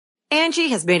Angie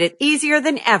has made it easier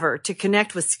than ever to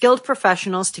connect with skilled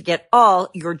professionals to get all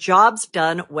your jobs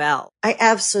done well. I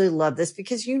absolutely love this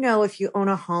because, if you own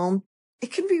a home,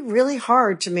 it can be really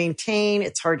hard to maintain.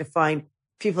 It's hard to find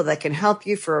people that can help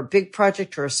you for a big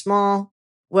project or a small.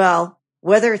 Well,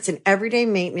 whether it's in everyday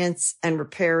maintenance and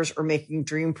repairs or making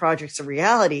dream projects a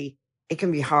reality, it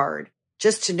can be hard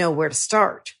just to know where to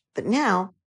start. But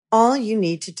now all you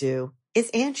need to do is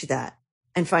Angie that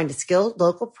and find a skilled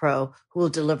local pro who will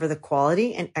deliver the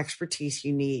quality and expertise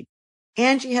you need.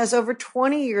 Angie has over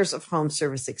 20 years of home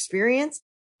service experience,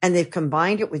 and they've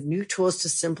combined it with new tools to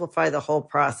simplify the whole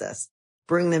process.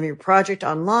 Bring them your project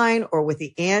online or with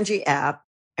the Angie app,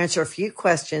 answer a few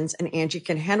questions, and Angie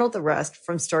can handle the rest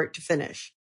from start to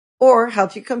finish. Or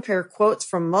help you compare quotes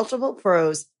from multiple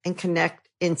pros and connect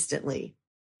instantly,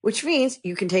 which means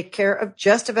you can take care of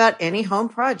just about any home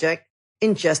project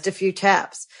in just a few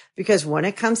taps. Because when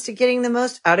it comes to getting the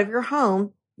most out of your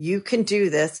home, you can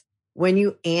do this when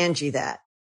you Angie that.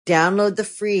 Download the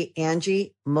free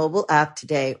Angie mobile app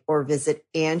today or visit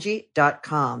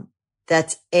Angie.com.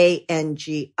 That's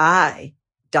ANGI.com.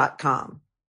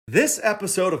 This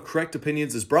episode of Correct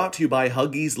Opinions is brought to you by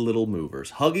Huggies Little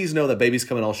Movers. Huggies know that babies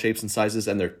come in all shapes and sizes,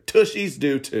 and their tushies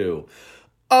do too.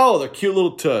 Oh, their cute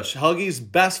little tush.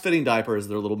 Huggies' best fitting diaper is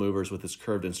their Little Movers with its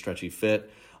curved and stretchy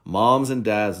fit. Moms and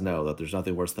dads know that there's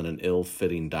nothing worse than an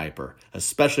ill-fitting diaper,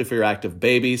 especially for your active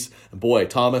babies. And boy,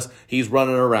 Thomas, he's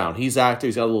running around. He's active.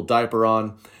 He's got a little diaper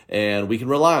on, and we can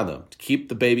rely on them to keep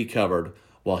the baby covered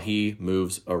while he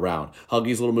moves around.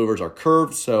 Huggies Little Movers are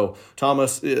curved, so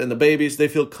Thomas and the babies, they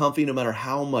feel comfy no matter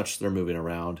how much they're moving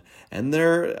around. And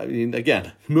they're,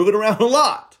 again, moving around a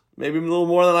lot. Maybe a little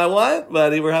more than I want,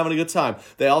 but we're having a good time.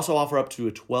 They also offer up to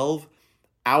a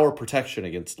 12-hour protection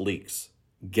against leaks.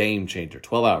 Game changer.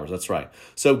 12 hours, that's right.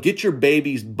 So get your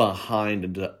baby's behind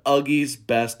into Huggies'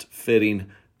 best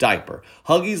fitting diaper.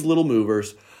 Huggies Little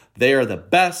Movers, they are the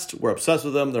best. We're obsessed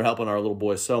with them. They're helping our little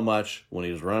boy so much when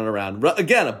he's running around.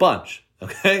 Again, a bunch,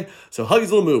 okay? So Huggies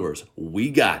Little Movers,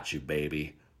 we got you,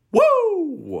 baby.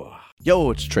 Woo! Yo,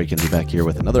 it's Trey Kennedy back here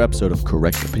with another episode of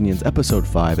Correct Opinions, episode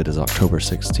 5. It is October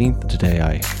 16th. Today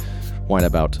I whine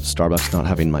about Starbucks not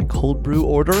having my cold brew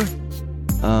order.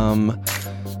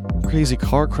 Crazy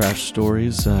car crash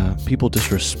stories, people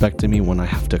disrespecting me when I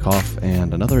have to cough,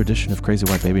 and another edition of Crazy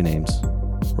White Baby Names.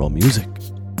 Roll music.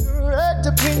 Correct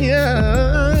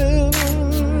Opinions.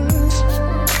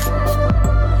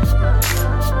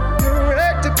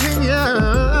 Correct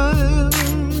Opinions.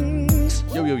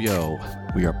 Yo.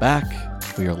 We are back.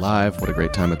 We are live. What a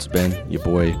great time it's been. Your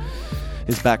boy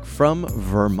is back from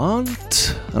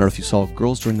Vermont. I don't know if you saw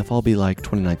Girls During the Fall Be Like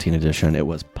 2019 edition. It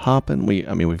was popping.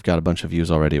 We've got a bunch of views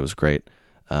already. It was great.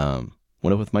 Went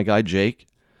up with my guy Jake,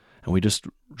 and we just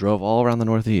drove all around the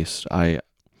Northeast. It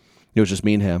was just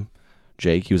me and him.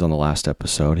 Jake, he was on the last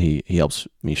episode. He helps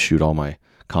me shoot all my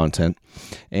content,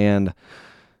 and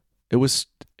it was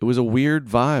a weird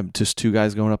vibe. Just two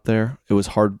guys going up there. It was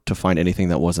hard to find anything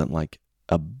that wasn't like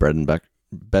a bed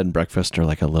and breakfast or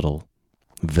like a little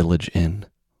village inn.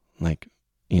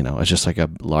 It's just like a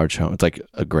large home. It's like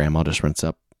a grandma just rents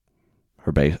up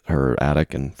her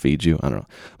attic and feeds you. I don't know.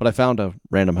 But I found a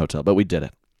random hotel, but we did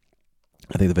it.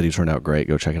 I think the video turned out great.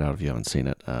 Go check it out if you haven't seen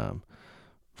it.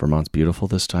 Vermont's beautiful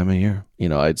this time of year.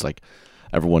 It's like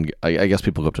everyone, I guess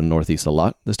people go up to the Northeast a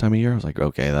lot this time of year. I was like,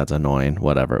 okay, that's annoying,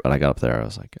 whatever. But I got up there, I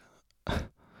was like,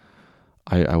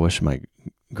 I wish my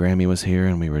Grammy was here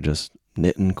and we were just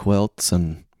knitting quilts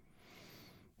and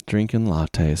drinking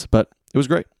lattes. But it was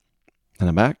great. And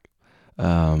I'm back.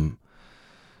 I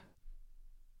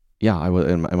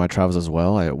was in my travels as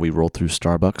well. We rolled through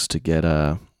Starbucks to get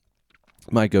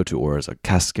my go-to order is a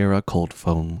Cascara cold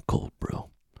foam cold brew,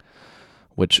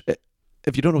 which,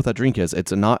 if you don't know what that drink is,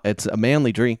 it's a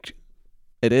manly drink.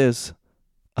 It is.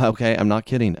 Okay, I'm not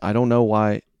kidding. I don't know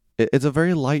why. It's a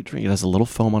very light drink. It has a little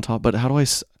foam on top, but how do I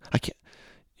can't.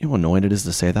 You know how annoying it is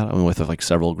to say that? I'm with like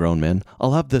several grown men.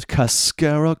 I'll have the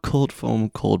Cascara cold foam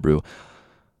cold brew.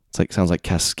 Sounds like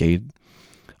Cascade.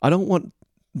 I don't want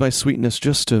my sweetness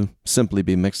just to simply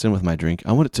be mixed in with my drink.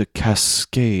 I want it to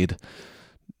cascade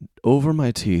over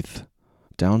my teeth,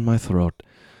 down my throat.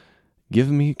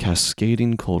 Give me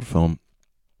cascading cold foam.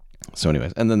 So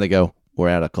anyways, and then they go, we're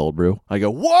at a cold brew. I go,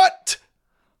 what?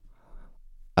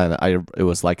 And it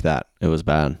was like that. It was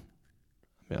bad.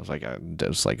 I was like,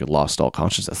 I lost all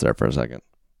consciousness there for a second.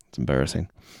 It's embarrassing.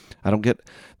 I don't get,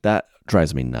 that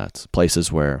drives me nuts.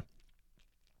 Places where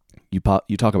you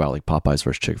talk about like Popeyes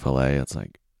versus Chick-fil-A. It's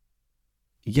like,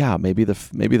 yeah, maybe the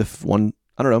one,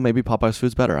 I don't know, maybe Popeyes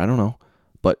food's better. I don't know.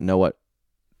 But know what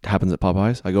happens at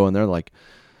Popeyes? I go in there like,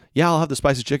 yeah, I'll have the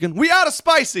spicy chicken. We out of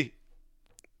spicy.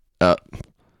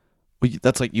 Well,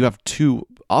 that's like you have two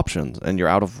options and you're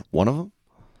out of one of them.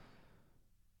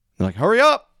 They're like, hurry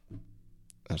up.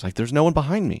 I was like, there's no one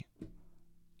behind me.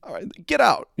 All right, get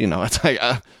out. It's like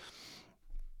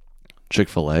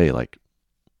Chick-fil-A, like,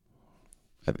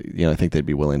 I think they'd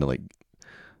be willing to like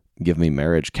give me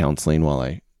marriage counseling while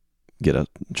I get a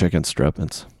chicken strip.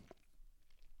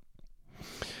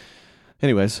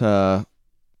 Anyways, I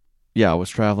was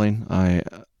traveling.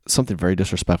 Something very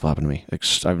disrespectful happened to me.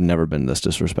 I've never been this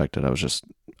disrespected.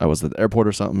 I was at the airport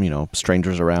or something,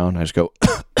 strangers around. I just go,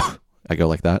 I go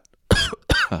like that.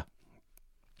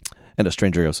 And a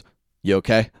stranger goes, you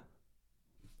okay?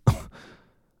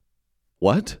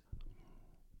 What?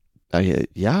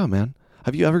 Yeah, man.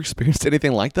 Have you ever experienced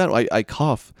anything like that? I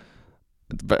cough.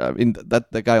 But I mean,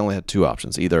 that guy only had two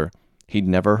options. Either he'd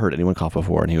never heard anyone cough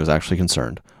before and he was actually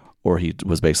concerned, or he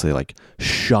was basically like,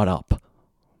 shut up.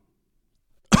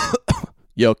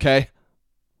 You okay?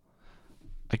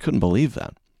 I couldn't believe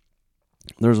that.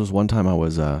 There was one time I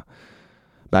was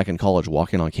back in college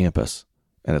walking on campus,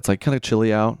 and it's like kind of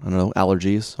chilly out. I don't know,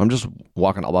 allergies. I'm just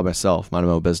walking all by myself, minding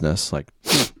my own business. Like,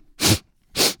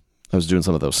 I was doing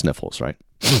some of those sniffles, right?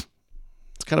 It's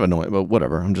kind of annoying, but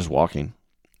whatever. I'm just walking.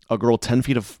 A girl 10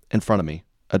 feet in front of me,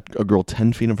 a girl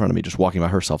 10 feet in front of me, just walking by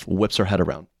herself, whips her head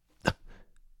around.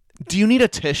 Do you need a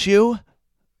tissue?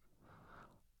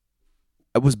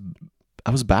 I was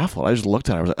baffled. I just looked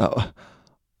at her.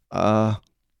 I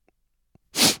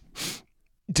was like,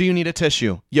 do you need a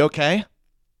tissue? You okay?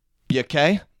 You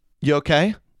okay? You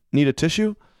okay? Need a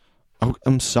tissue? Oh,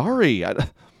 I'm sorry.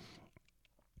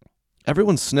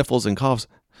 Everyone sniffles and coughs.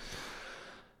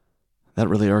 That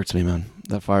really irks me, man.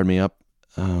 That fired me up.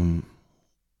 I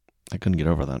couldn't get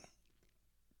over that.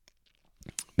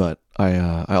 But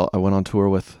I went on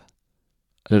tour I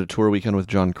did a tour weekend with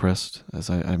John Crist, as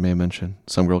I may have mentioned.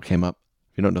 Some girl came up.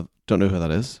 If you don't know who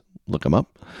that is, look him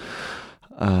up.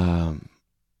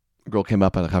 A girl came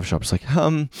up at a coffee shop. It's like,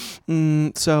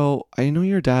 so I know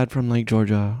your dad from like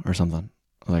Georgia or something.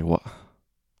 I'm like, what?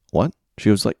 What? She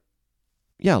was like,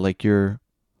 yeah, like you're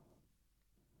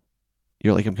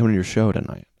like, I'm coming to your show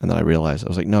tonight. And then I realized, I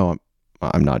was like, no,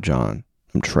 I'm not John.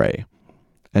 I'm Trey.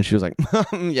 And she was like,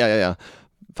 yeah.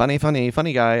 Funny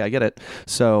guy. I get it.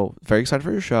 So very excited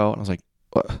for your show. And I was like,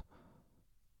 what?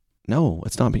 No,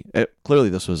 it's not me. Clearly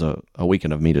this was a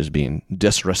weekend of me just being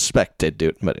disrespected,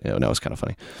 dude. But no, it's kind of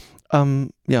funny.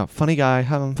 Yeah, funny guy,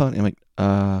 having fun. I'm like,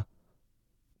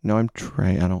 no, I'm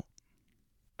Trey. I'm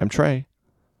Trey.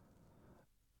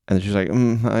 And then she's like,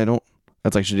 I don't.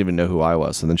 That's like she didn't even know who I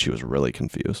was. And then she was really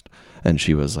confused. And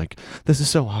she was like, this is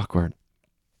so awkward.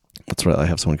 That's right. I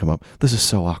have someone come up. This is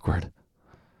so awkward.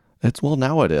 Well,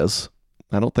 now it is.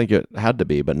 I don't think it had to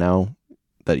be, but now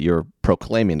that you're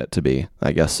proclaiming it to be,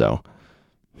 I guess so.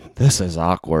 This is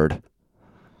awkward.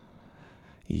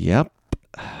 Yep.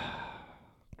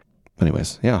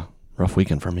 Anyways, yeah, rough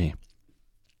weekend for me.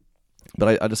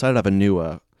 But I decided I have a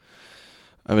new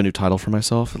title for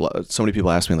myself. So many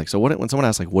people ask me, like, so when someone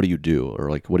asks, like, what do you do?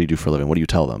 Or like, what do you do for a living? What do you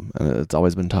tell them? And it's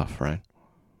always been tough, right?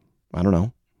 I don't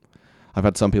know. I've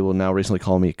had some people now recently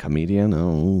call me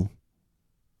comedian,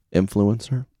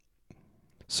 influencer,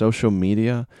 social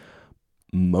media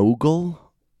mogul.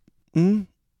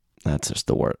 That's just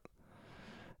the word.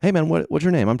 Hey man, what's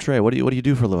your name? I'm Trey. What do you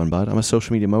do for a living, bud? I'm a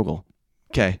social media mogul.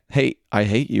 Okay. Hey, I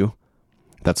hate you.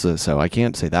 So I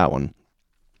can't say that one.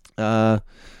 But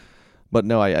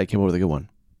no, I came up with a good one.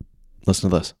 Listen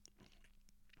to this.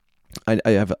 I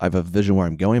have a vision where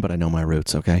I'm going, but I know my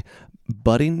roots. Okay,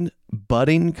 budding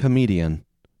comedian,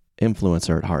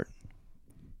 influencer at heart.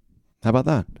 How about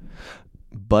that?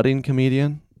 Budding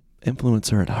comedian,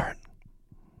 influencer at heart.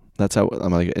 That's how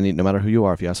I'm like. No matter who you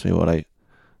are, if you ask me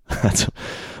what's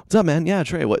up, man? Yeah,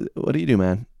 Trey. What do you do,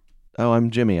 man? Oh, I'm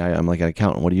Jimmy. I'm like an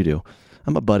accountant. What do you do?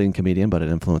 I'm a budding comedian, but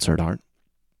an influencer at heart.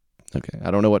 Okay,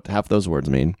 I don't know what half those words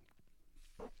mean,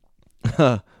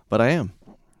 but I am.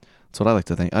 That's what I like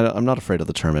to think. I'm not afraid of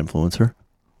the term influencer.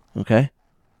 Okay,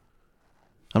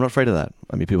 I'm not afraid of that.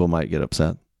 I mean, people might get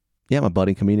upset. Yeah, I'm a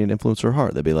budding comedian, influencer at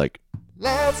heart. They'd be like,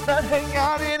 let's not hang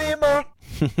out anymore.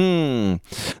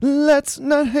 Let's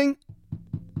not hang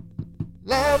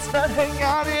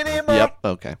out anymore. Yep.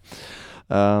 Okay.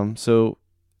 So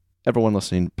everyone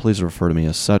listening, please refer to me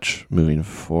as such moving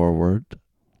forward.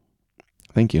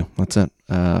 Thank you. That's it.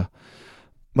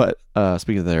 But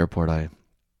speaking of the airport,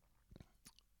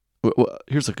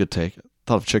 here's a good take.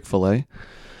 Thought of Chick-fil-A.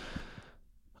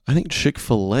 I think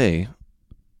Chick-fil-A,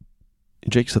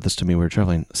 Jake said this to me when we were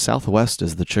traveling, Southwest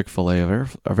is the Chick-fil-A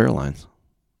of airlines.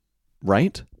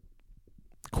 Right?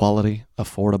 Quality,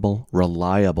 affordable,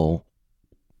 reliable.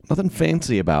 Nothing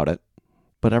fancy about it,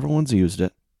 but everyone's used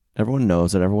it. Everyone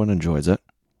knows it. Everyone enjoys it.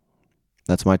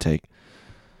 That's my take.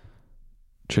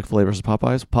 Chick-fil-A versus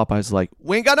Popeyes. Popeyes is like,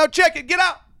 we ain't got no chicken. Get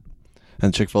out.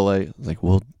 And Chick-fil-A is like,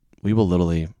 we will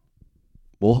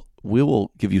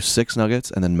give you 6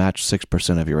 nuggets and then match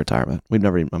 6% of your retirement.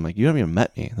 I'm like, you haven't even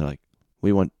met me. They're like,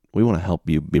 we want to help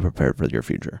you be prepared for your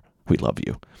future. We love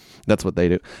you. That's what they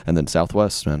do. And then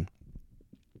Southwest, man.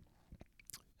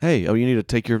 Hey, you need to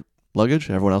take your luggage?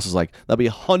 Everyone else is like, that'll be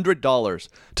 $100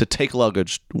 to take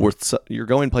luggage worth. You're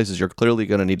going places you're clearly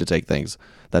going to need to take things.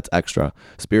 That's extra.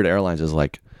 Spirit Airlines is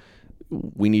like,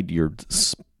 we need your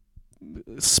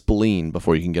spleen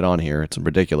before you can get on here. It's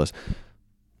ridiculous.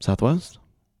 Southwest,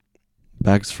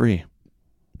 bags free.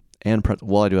 And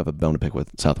I do have a bone to pick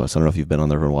with Southwest. I don't know if you've been on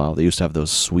there for a while. They used to have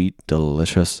those sweet,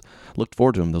 delicious. Looked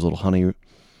forward to them. Those little honey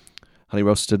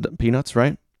roasted peanuts,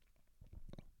 right?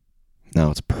 No,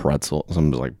 it's pretzels.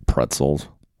 Some like pretzels.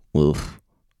 Oof.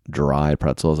 Dry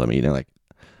pretzels. I'm eating like,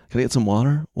 can I get some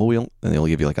water? Well, and they'll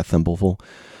give you like a thimbleful.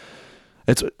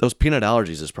 It's those peanut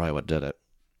allergies is probably what did it.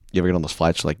 You ever get on those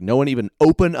flights? Like, no one even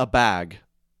open a bag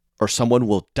or someone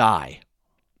will die.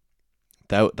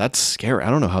 That's scary. I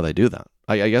don't know how they do that.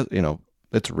 I guess,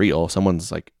 it's real.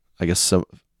 Someone's like, I guess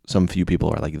some few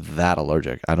people are like that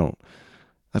allergic. That's gonna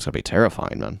be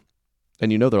terrifying, man.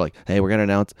 And they're like, hey, we're gonna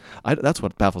announce. That's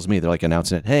what baffles me. They're like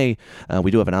announcing it. Hey,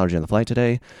 we do have an allergy on the flight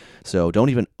today, so don't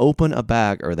even open a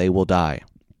bag or they will die.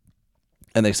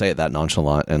 And they say it that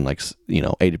nonchalant, and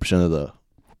 80% of the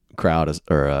crowd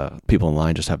or people in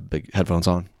line just have big headphones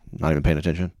on, not even paying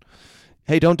attention.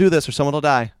 Hey, don't do this or someone will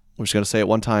die. We're just gonna say it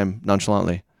one time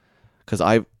nonchalantly, because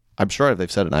I'm sure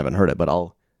they've said it and I haven't heard it, but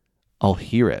I'll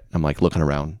hear it. I'm like looking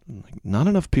around. I'm like, not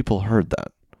enough people heard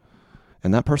that.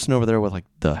 And that person over there with like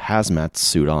the hazmat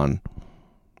suit on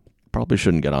probably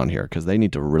shouldn't get on here because they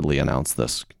need to really announce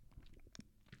this.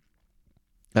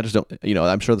 I just don't,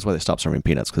 I'm sure that's why they stopped serving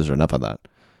peanuts because there's enough of that.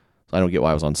 So I don't get why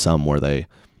I was on some where they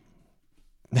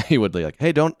would be like,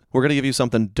 hey, we're going to give you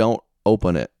something. Don't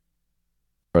open it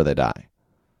or they die.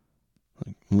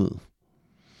 Like, ugh.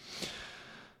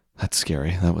 That's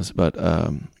scary. But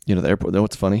the airport,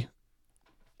 what's funny?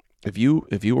 If you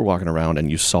were walking around and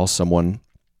you saw someone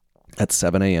at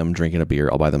 7 a.m. drinking a beer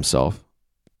all by themselves,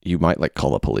 you might like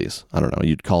call the police. I don't know.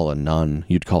 You'd call a nun.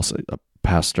 You'd call a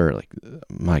pastor. Like,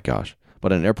 my gosh.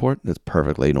 But in an airport, it's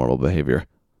perfectly normal behavior.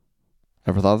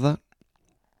 Ever thought of that?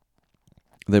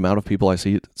 The amount of people I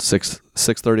see at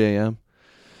 6:30 a.m.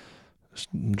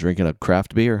 drinking a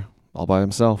craft beer all by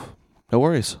themselves. No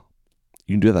worries.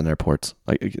 You can do that in airports.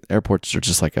 Like, airports are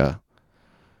just like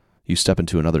you step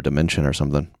into another dimension or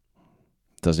something.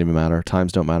 Doesn't even matter.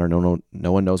 Times don't matter.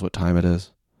 No one knows what time it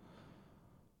is.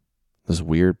 This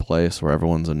weird place where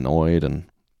everyone's annoyed, and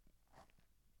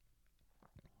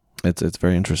it's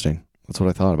very interesting. That's what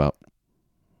I thought about.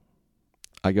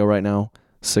 I go right now,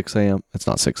 6 a.m. It's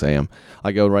not 6 a.m.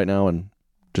 I go right now and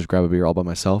just grab a beer all by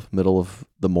myself, middle of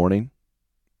the morning.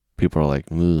 People are like,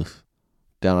 ugh.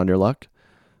 Down on your luck.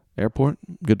 Airport,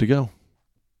 good to go.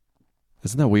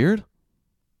 Isn't that weird?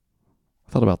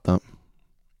 I thought about that.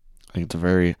 I think it's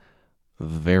very,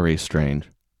 very strange.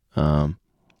 But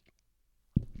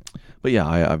yeah,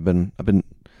 I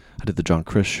did the John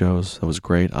Chris shows. That was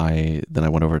great. Then I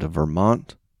went over to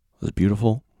Vermont. It was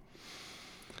beautiful.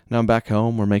 Now I'm back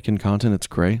home. We're making content. It's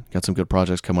great. Got some good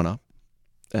projects coming up.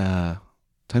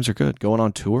 Times are good. Going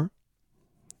on tour.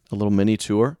 A little mini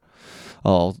tour.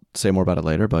 I'll say more about it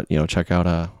later, but check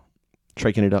out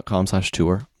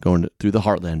TreyKennedy.com/tour. Going through the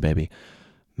heartland, baby.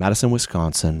 Madison,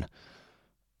 Wisconsin.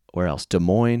 Where else? Des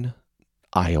Moines,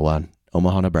 Iowa,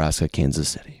 Omaha, Nebraska, Kansas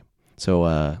City.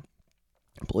 So,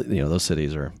 those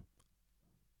cities are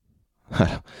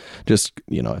just,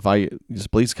 if I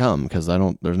just please come, because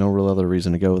there's no real other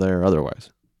reason to go there otherwise.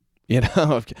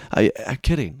 I'm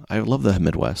kidding. I love the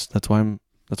Midwest. That's why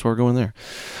we're going there.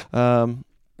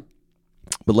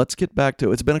 But let's get back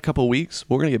to, it's been a couple weeks.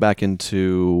 We're going to get back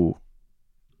into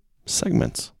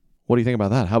segments. What do you think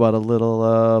about that? How about a little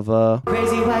of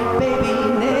Crazy White Baby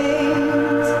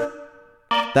Names?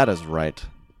 That is right.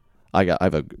 I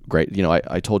have a great,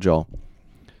 I told y'all,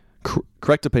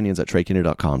 correct opinions at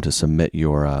TreyKennedy.com to submit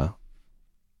your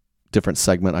different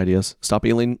segment ideas. Stop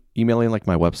emailing like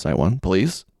my website one,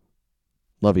 please.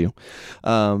 Love you.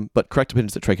 But correct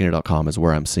opinions at TreyKennedy.com is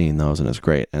where I'm seeing those, and it's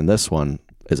great. And this one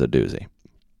is a doozy.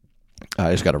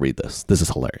 I just got to read this. This is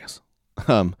hilarious.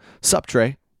 Sup,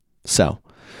 Trey? So,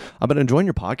 I've been enjoying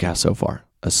your podcast so far,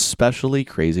 especially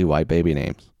Crazy White Baby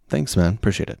Names. Thanks, man.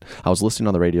 Appreciate it. I was listening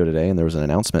on the radio today, and there was an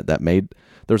announcement made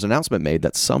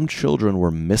that some children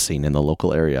were missing in the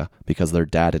local area because their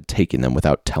dad had taken them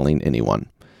without telling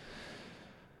anyone.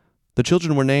 The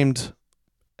children were named,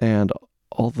 and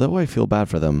although I feel bad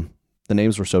for them, the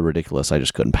names were so ridiculous I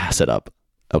just couldn't pass it up.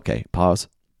 Okay, pause.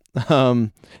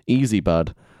 Easy,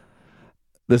 bud.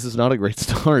 This is not a great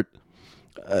start.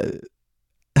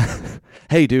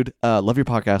 Hey, dude, love your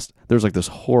podcast. There's like this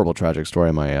horrible tragic story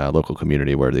in my local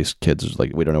community where these kids are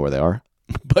like, we don't know where they are.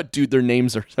 But dude, their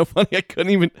names are so funny.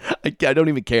 I don't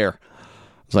even care.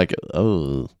 It's like,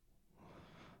 oh.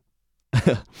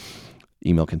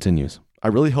 Email continues. I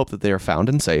really hope that they are found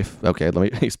and safe. Okay,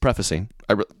 he's prefacing.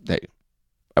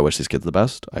 I wish these kids the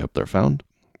best. I hope they're found.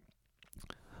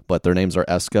 But their names are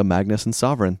Eska, Magnus, and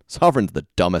Sovereign. Sovereign's the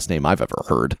dumbest name I've ever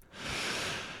heard.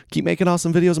 Keep making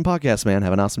awesome videos and podcasts, man.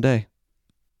 Have an awesome day.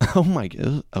 Oh my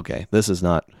God. Okay, this is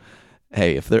not...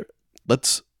 Hey, I like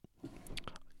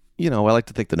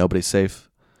to think that nobody's safe.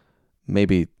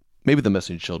 Maybe the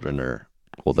missing children are...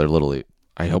 Well, they're literally...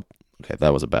 I hope... Okay,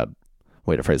 that was a bad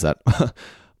way to phrase that.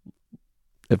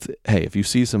 If you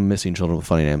see some missing children with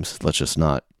funny names, let's just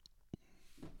not...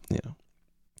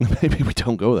 Maybe we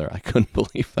don't go there. I couldn't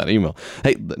believe that email.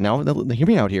 Hey, now hear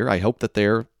me out here. I hope that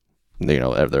they're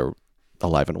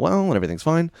alive and well and everything's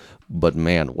fine. But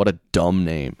man, what a dumb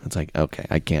name. It's like, okay,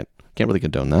 I can't really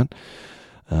condone that.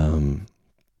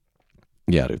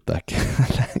 Yeah, dude, that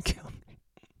killed me.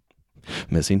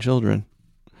 Missing children.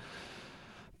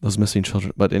 Those missing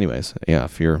children. But anyways, yeah,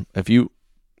 if you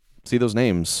see those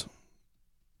names,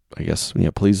 I guess,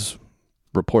 please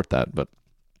report that. But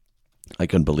I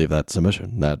couldn't believe that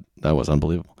submission. That was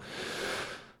unbelievable.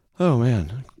 Oh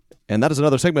man. And that is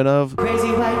another segment of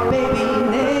Crazy White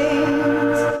Baby Names.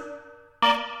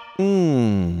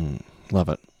 Love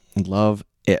it. Love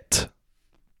it.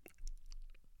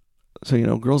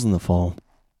 So, girls in the fall.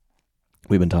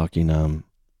 We've been talking, I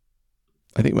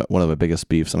think one of the biggest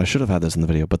beefs, and I should have had this in the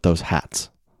video, but those hats.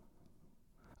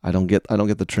 I don't get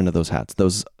the trend of those hats.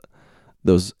 Those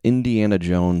Indiana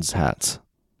Jones hats.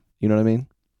 You know what I mean?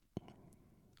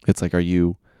 It's like, are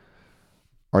you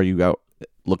out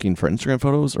looking for Instagram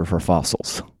photos or for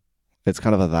fossils? It's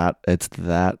kind of it's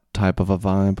that type of a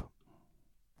vibe.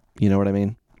 You know what I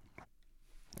mean?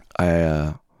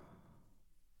 I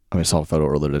saw a photo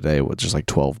earlier today with just like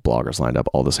 12 bloggers lined up,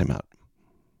 all the same hat.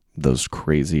 Those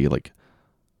crazy like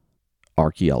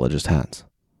archaeologist hats.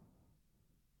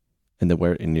 And they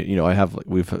wear, and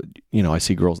I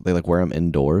see girls, they like wear them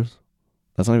indoors.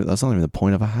 That's not even the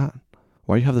point of a hat.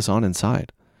 Why do you have this on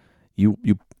inside? You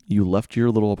left your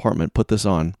little apartment, put this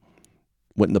on,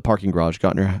 went in the parking garage,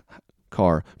 got in your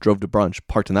car, drove to brunch,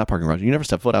 parked in that parking garage. You never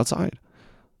step foot outside.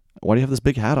 Why do you have this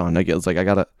big hat on? It's like I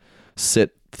gotta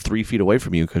sit 3 feet away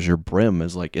from you because your brim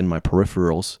is like in my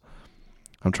peripherals.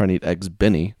 I'm trying to eat eggs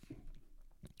Benny.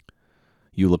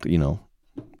 You look,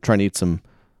 trying to eat some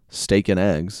steak and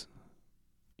eggs.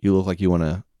 You look like you want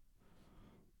to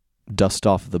dust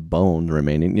off the bone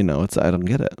remaining. I don't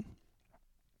get it.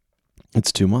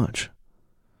 It's too much.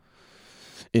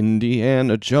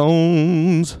 Indiana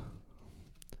Jones.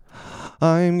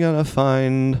 I'm gonna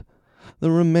find the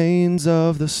remains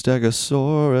of the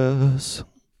Stegosaurus.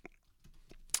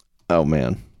 Oh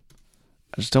man,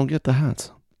 I just don't get the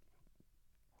hats.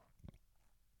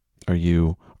 Are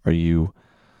you?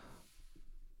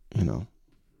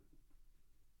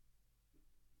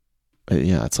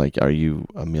 Yeah, it's like, are you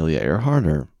Amelia Earhart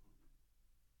or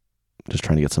just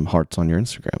trying to get some hearts on your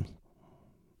Instagram?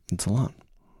 It's a lot.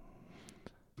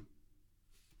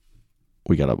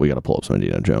 We gotta pull up some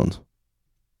Indiana Jones.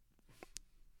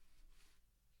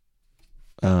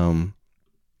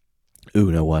 You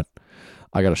know what?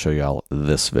 I gotta show y'all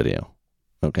this video.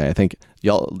 Okay, I think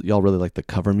y'all really like the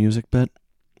cover music bit.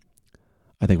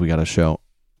 I think we gotta show.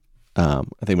 I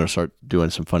think I'm gonna start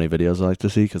doing some funny videos I like to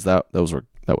see because that was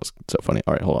so funny.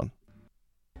 All right, hold on.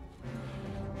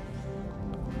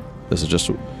 This is just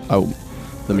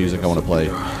the music I want to play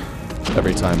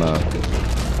every time a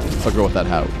girl with that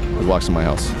hat walks in my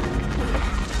house.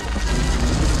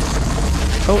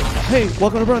 Oh, hey,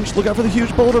 welcome to brunch. Look out for the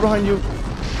huge boulder behind you.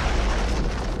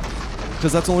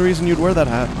 Because that's the only reason you'd wear that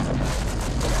hat.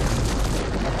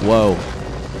 Whoa.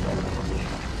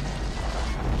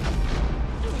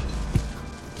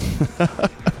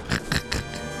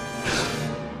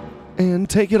 And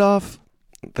take it off.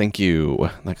 Thank you.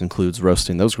 That concludes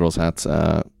roasting those girls' hats.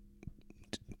 Oh,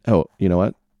 you know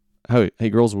what? Hey,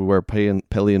 girls who wear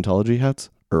paleontology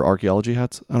hats or archaeology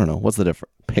hats. I don't know. What's the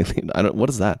difference? What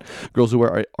is that? Girls who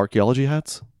wear archaeology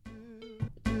hats.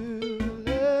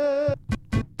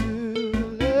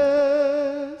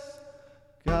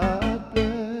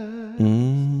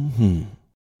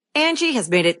 Angie has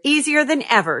made it easier than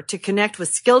ever to connect with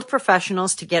skilled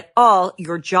professionals to get all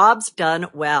your jobs done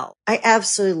well. I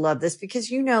absolutely love this because,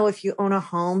 if you own a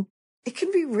home, it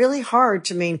can be really hard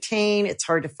to maintain. It's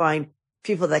hard to find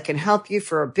people that can help you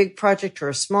for a big project or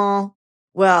a small.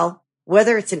 Well,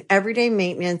 whether it's in everyday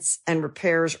maintenance and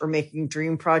repairs or making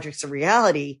dream projects a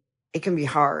reality, it can be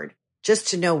hard just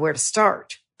to know where to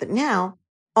start. But now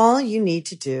all you need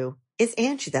to do is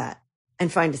Angie that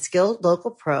and find a skilled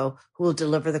local pro who will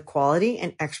deliver the quality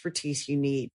and expertise you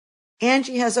need.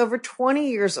 Angie has over 20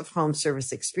 years of home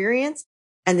service experience,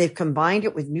 and they've combined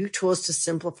it with new tools to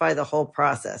simplify the whole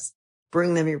process.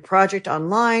 Bring them your project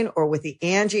online or with the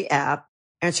Angie app,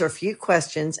 answer a few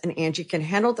questions, and Angie can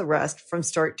handle the rest from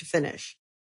start to finish.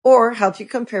 Or help you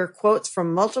compare quotes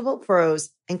from multiple pros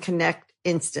and connect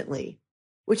instantly,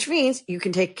 which means you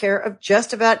can take care of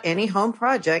just about any home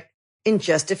project in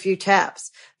just a few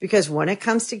taps. Because when it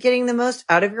comes to getting the most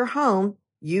out of your home,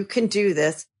 you can do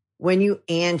this when you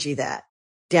Angie that.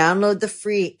 Download the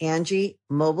free Angie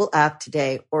mobile app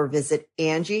today or visit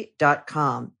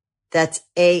Angie.com. That's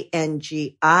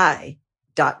ANGI.com.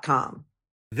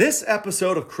 This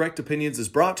episode of Correct Opinions is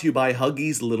brought to you by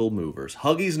Huggies Little Movers.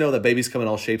 Huggies know that babies come in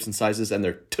all shapes and sizes, and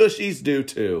their tushies do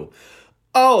too.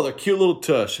 Oh, their cute little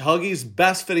tush. Huggies'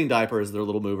 best fitting diaper is their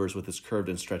Little Movers with its curved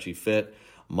and stretchy fit.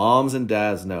 Moms and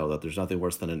dads know that there's nothing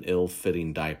worse than an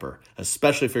ill-fitting diaper,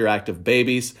 especially for your active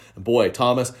babies. And boy,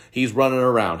 Thomas, he's running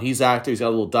around. He's active. He's got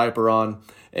a little diaper on,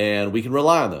 and we can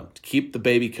rely on them to keep the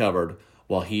baby covered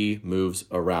while he moves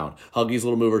around. Huggies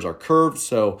Little Movers are curved,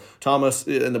 so Thomas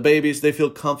and the babies, they feel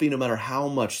comfy no matter how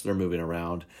much they're moving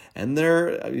around. And they're,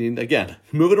 again,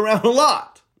 moving around a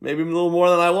lot. Maybe a little more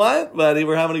than I want, but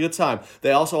we're having a good time.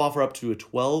 They also offer up to a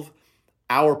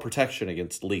 12-hour protection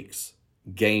against leaks.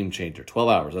 Game changer. 12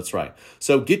 hours, that's right.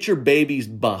 So get your baby's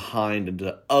behind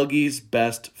into Huggies'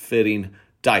 best fitting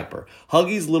diaper.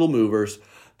 Huggies Little Movers,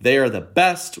 they are the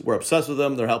best. We're obsessed with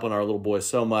them. They're helping our little boy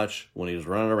so much when he's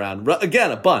running around.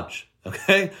 Again, a bunch.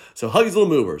 Okay? So Huggies Little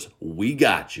Movers, we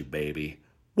got you, baby.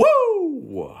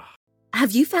 Woo!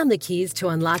 Have you found the keys to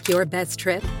unlock your best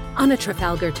trip? On a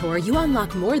Trafalgar tour, you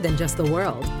unlock more than just the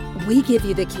world. We give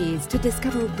you the keys to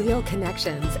discover real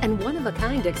connections and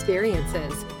one-of-a-kind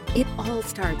experiences. It all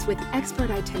starts with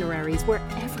expert itineraries where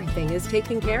everything is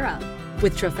taken care of.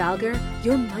 With Trafalgar,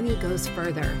 your money goes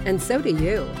further, and so do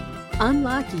you.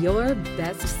 Unlock your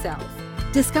best self.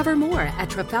 Discover more at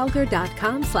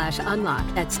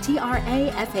Trafalgar.com/unlock. That's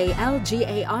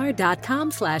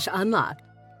TRAFALGAR.com/unlock.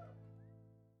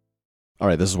 All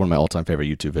right, this is one of my all-time favorite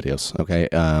YouTube videos, okay?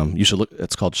 You should look,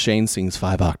 it's called Shane Sings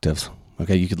 5 Octaves.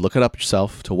 Okay, you could look it up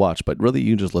yourself to watch, but really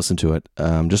you just listen to it.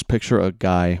 Just picture a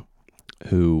guy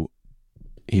who,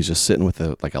 he's just sitting with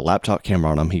a laptop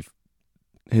camera on him.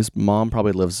 His mom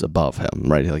probably lives above him,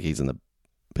 right? Like he's in the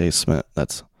basement. I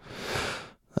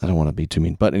don't want to be too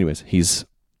mean, but anyways, this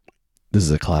is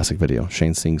a classic video.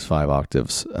 Shane Sings 5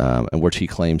 Octaves, and which he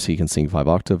claims he can sing 5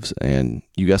 octaves, and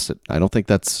you guessed it. I don't think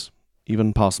that's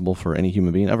even possible for any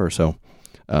human being ever. So,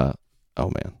 oh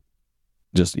man,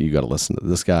 just, you got to listen to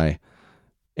this guy.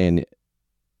 And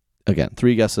again,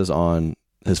 3 guesses on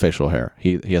his facial hair.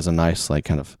 He has a nice, like,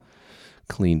 kind of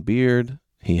clean beard.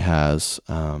 He has,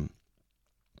 a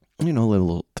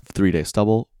little 3-day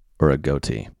stubble or a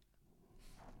goatee.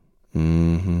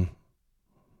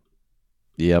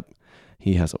 Yep.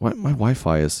 He has, my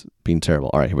Wi-Fi is being terrible.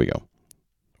 All right, here we go.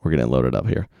 We're getting loaded up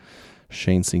here.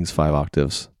 Shane Sings 5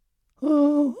 Octaves.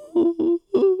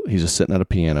 He's just sitting at a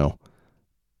piano.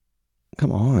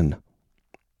 Come on.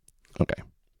 Okay.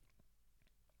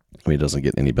 I mean, it doesn't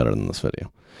get any better than this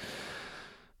video.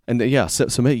 And yeah,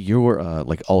 submit your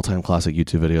all-time classic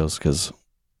YouTube videos, because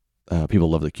people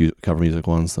love the cute cover music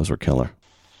ones. Those were killer.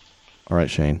 All right,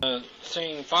 Shane.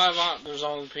 Sing 5 octaves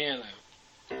on the piano.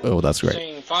 Oh, that's great.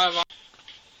 Sing 5 octaves.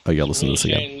 Oh, you gotta listen to this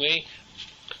again. Shane Lee.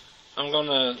 I'm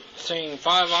gonna sing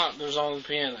 5 octaves on the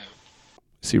piano.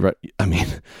 See, right? I mean,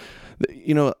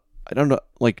 I don't know.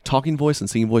 Like, talking voice and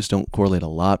singing voice don't correlate a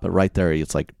lot, but right there,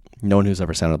 it's like no one who's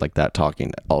ever sounded like that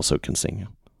talking also can sing.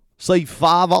 See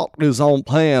 5 octaves on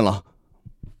piano.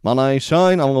 My name's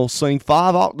Shane. I'm gonna sing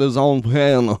 5 octaves on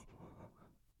piano.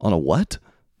 On a what?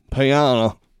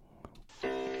 Piano.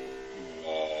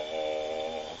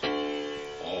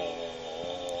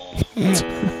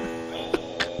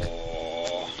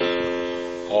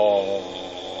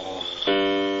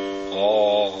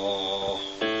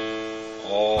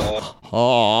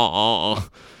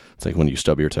 It's like when you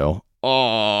stub your toe.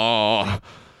 Oh,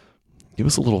 give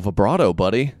us a little vibrato,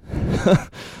 buddy.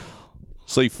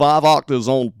 See 5 octaves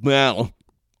on piano.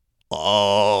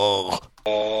 Oh.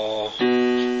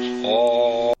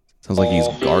 Sounds like he's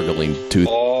gargling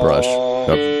toothbrush,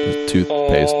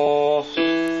 toothpaste.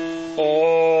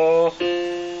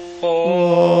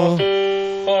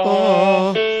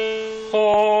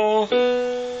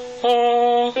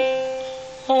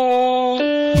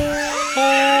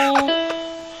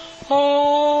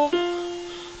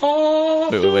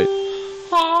 Wait.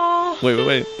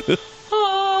 Wait.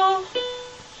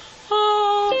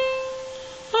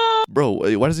 Bro,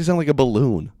 why does he sound like a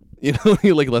balloon? You know,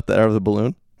 you like let that out of the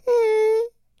balloon.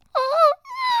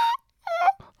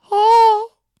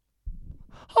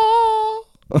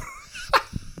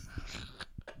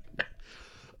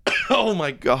 Oh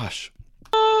my gosh.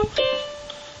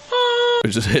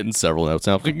 It's just hitting several notes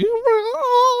now. He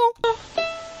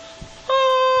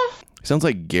sounds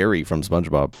like Gary from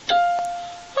SpongeBob.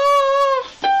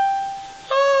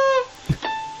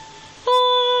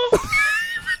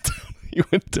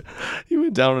 You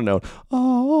went down a note.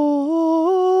 Oh.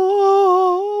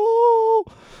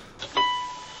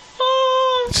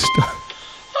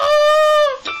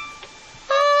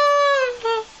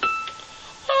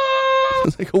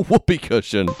 It's like a whoopee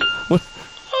cushion. What?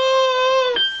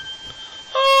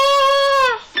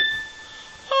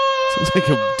 Sounds like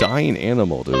a dying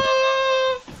animal, dude.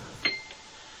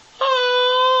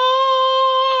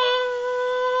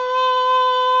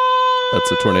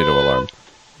 That's a tornado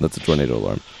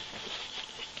alarm.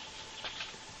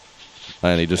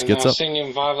 And he just gets up.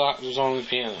 Singing 5 octaves on the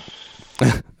piano.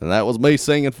 And that was me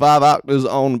singing 5 octaves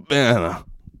on the piano.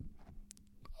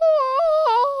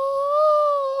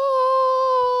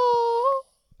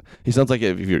 He sounds like,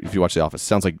 if you watch The Office,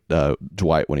 sounds like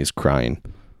Dwight when he's crying.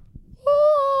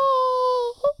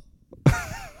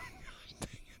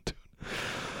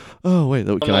 Oh, wait,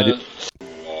 can I do?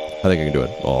 I think I can do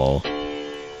it.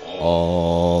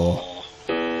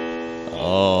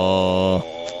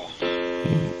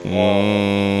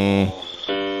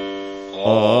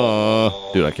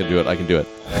 Dude, I can do it.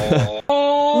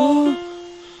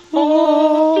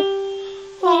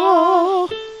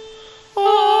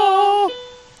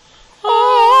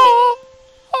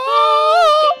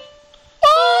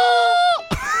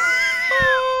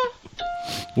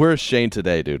 Where is Shane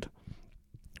today, dude?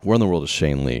 Where in the world is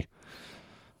Shane Lee?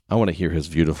 I want to hear his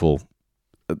beautiful,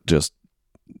 just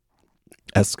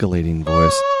escalating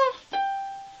voice.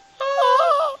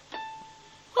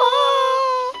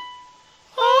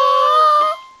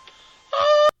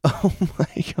 Oh my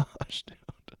gosh, dude.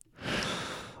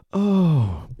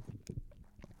 Oh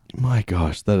my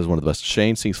gosh, that is one of the best.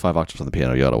 Shane sings 5 octaves on the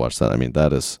piano. You gotta watch that. I mean,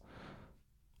 that is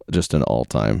just an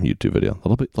all-time YouTube video. A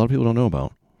lot of people don't know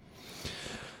about.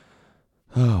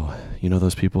 Oh, you know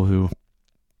those people who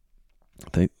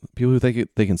think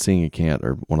they can sing and can't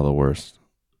are one of the worst.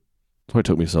 That's why it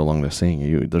took me so long to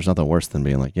sing. There's nothing worse than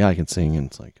being like, yeah, I can sing, and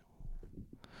it's like,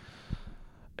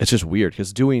 it's just weird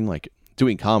because doing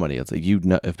comedy, it's like,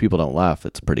 if people don't laugh,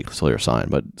 it's a pretty clear sign.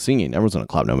 But singing, everyone's gonna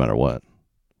clap no matter what.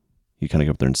 You kind of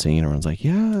go up there and sing, and everyone's like,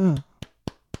 yeah.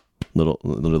 Little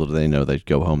do they know, they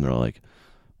go home, they're like,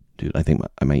 dude, I think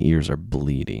my ears are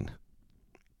bleeding.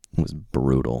 It was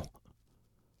brutal.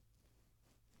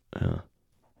 Yeah.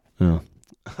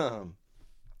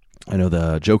 I know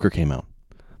the Joker came out.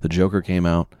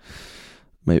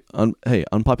 Hey,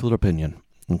 unpopular opinion.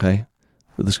 Okay,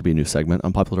 this could be a new segment.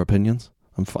 Unpopular opinions.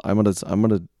 I'm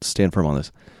gonna stand firm on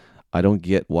this. I don't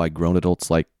get why grown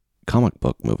adults like comic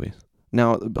book movies.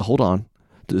 Now, hold on.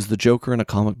 Is the Joker in a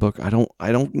comic book? I don't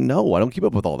know. I don't keep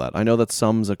up with all that. I know that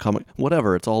some's a comic.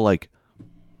 Whatever. It's all like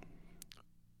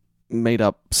made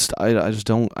up. I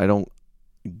don't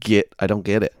get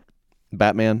it.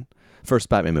 Batman, first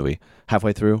Batman movie.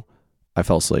 Halfway through, I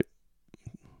fell asleep.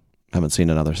 Haven't seen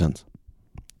another since.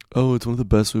 Oh, it's one of the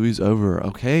best movies ever.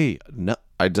 Okay, no,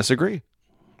 I disagree.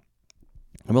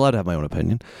 I'm allowed to have my own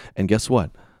opinion. And guess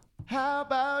what? How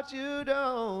about you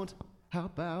don't?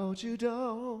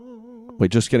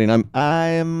 Wait, just kidding. I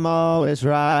am always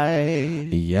right.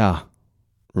 Yeah.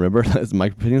 Remember, my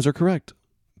opinions are correct.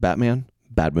 Batman,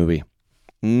 bad movie.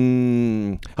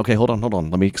 Okay, hold on.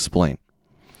 Let me explain.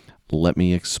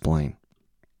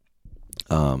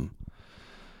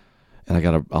 And I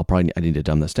need to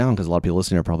dumb this down because a lot of people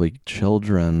listening are probably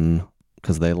children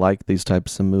because they like these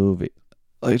types of movies.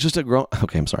 Like, it's just a grown.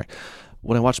 Okay, I'm sorry.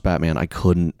 When I watched Batman, I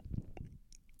couldn't.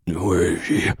 Where is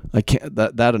she? I can't.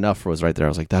 That enough was right there. I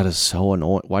was like, that is so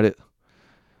annoying. Why did?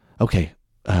 Okay,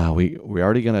 we're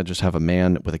already gonna just have a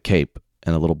man with a cape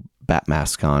and a little bat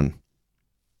mask on.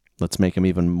 Let's make him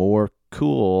even more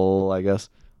cool, I guess.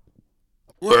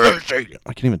 Where is she?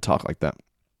 I can't even talk like that.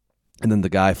 And then the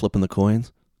guy flipping the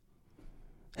coins.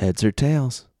 Heads or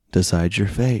tails, decide your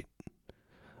fate.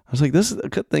 I was like,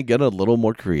 couldn't they get a little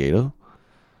more creative?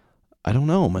 I don't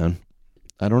know, man.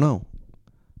 I don't know.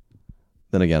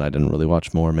 Then again, I didn't really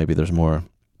watch more. Maybe there's a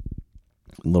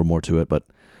little more to it, but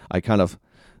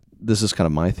this is kind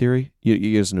of my theory.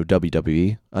 You guys know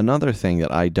WWE. Another thing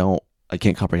that I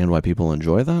can't comprehend why people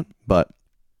enjoy that, but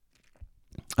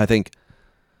I think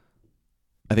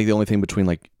I think the only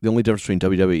difference between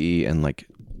WWE and like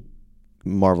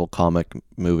Marvel comic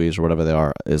movies or whatever they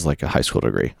are is like a high school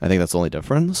degree. I think that's the only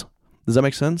difference. Does that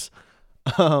make sense?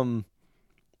 And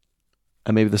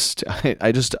maybe this,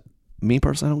 me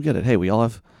personally, I don't get it. Hey, we all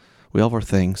have our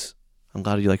things. I'm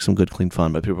glad you like some good, clean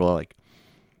fun, but people are like,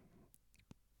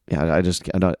 yeah,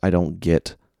 I don't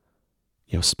get,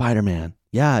 Spider-Man.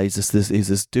 Yeah, he's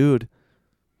this dude.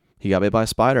 He got bit by a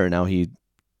spider, and now he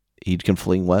can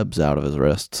fling webs out of his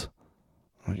wrists.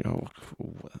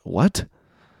 What?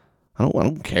 I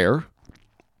don't care.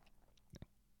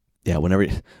 Yeah, whenever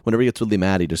he gets really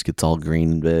mad, he just gets all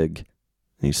green and big.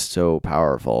 And he's so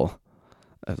powerful.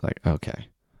 I was like, okay.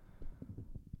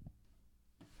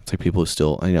 It's like people who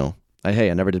still, I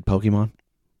never did Pokemon.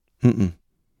 I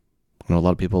know a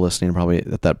lot of people listening probably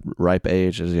at that ripe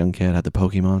age as a young kid had the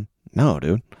Pokemon. No,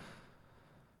 dude.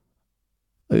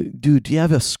 Dude, do you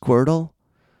have a Squirtle?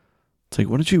 It's like,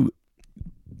 why don't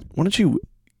you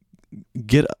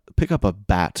pick up a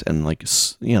bat and like,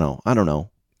 I don't know,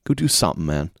 go do something,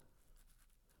 man.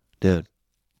 Dude,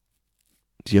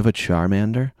 do you have a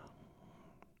Charmander?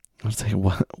 I was like,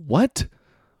 what?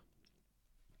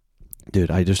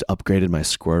 Dude, I just upgraded my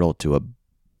Squirtle to a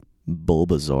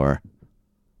Bulbasaur.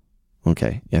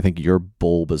 Okay, I think your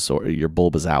bulb is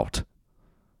out.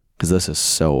 Because this is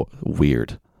so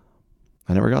weird.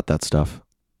 I never got that stuff.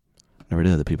 Never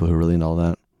did. The people who really know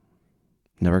that.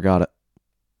 Never got it.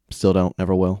 Still don't.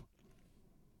 Never will.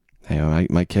 Hey,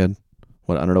 my kid.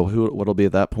 I don't know what'll be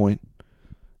at that point.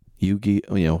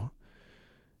 Yu-Gi-Oh.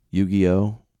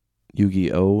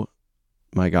 Yu-Gi-Oh.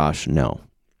 My gosh, no.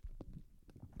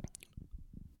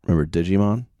 Remember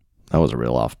Digimon? That was a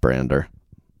real off-brander.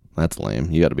 That's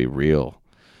lame. You got to be really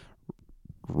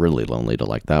lonely to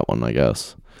like that one, I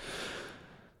guess.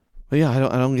 But yeah, I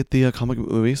don't get the comic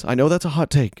movies. I know that's a hot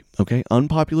take. Okay,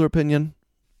 unpopular opinion.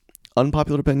 I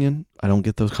don't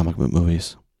get those comic book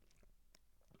movies.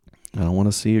 I don't want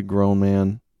to see a grown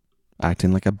man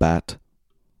acting like a bat.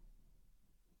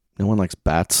 No one likes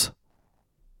bats.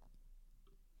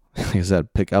 Like I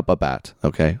said, pick up a bat.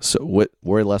 Okay, so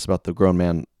worry less about the grown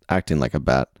man acting like a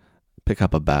bat. Pick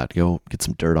up a bat. Go get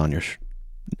some dirt on your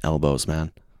elbows,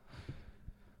 man.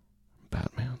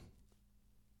 Batman.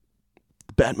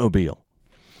 Batmobile.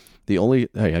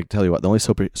 I tell you what, the only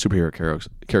superhero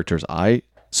characters I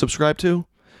subscribe to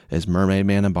is Mermaid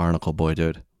Man and Barnacle Boy,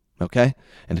 dude. Okay?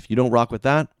 And if you don't rock with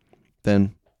that,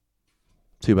 then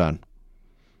too bad.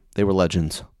 They were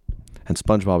legends. And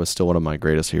SpongeBob is still one of my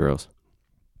greatest heroes.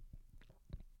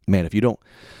 Man, if you don't...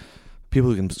 People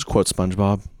who can quote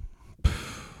SpongeBob,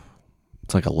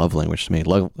 it's like a love language to me.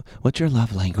 What's your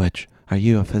love language? Are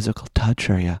you a physical touch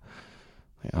or are you...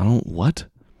 I don't... What?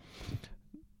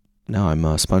 No, I'm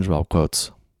SpongeBob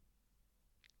quotes.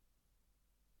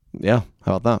 Yeah,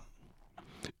 how about that?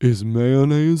 Is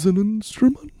mayonnaise an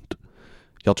instrument?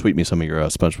 Y'all tweet me some of your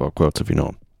SpongeBob quotes if you know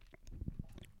them.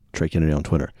 Trey Kennedy on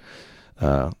Twitter.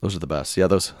 Those are the best. Yeah,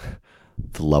 the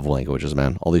love languages,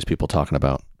 man. All these people talking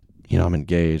about, I'm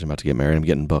engaged, I'm about to get married, I'm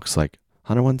getting books like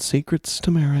 101 Secrets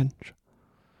to Marriage.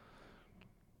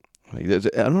 I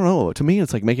don't know. To me,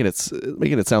 it's like making it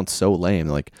sound so lame.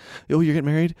 Like, oh, you're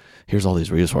getting married? Here's all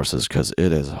these resources because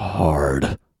it is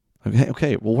hard.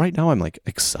 Okay. Well, right now I'm like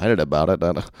excited about it.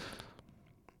 How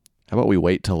about we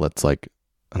wait till it's like,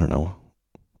 I don't know.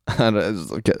 I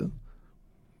don't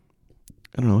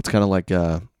know. It's kind of like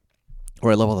where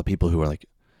I love all the people who are like,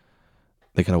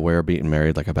 they kind of wear being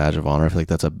married like a badge of honor. I feel like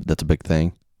that's a big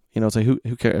thing. It's like who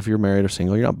cares if you're married or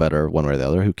single? You're not better one way or the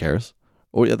other. Who cares?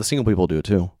 Oh yeah, the single people do it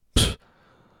too.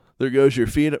 There goes your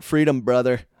freedom,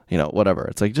 brother. Whatever.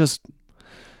 It's like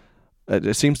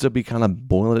it seems to be kind of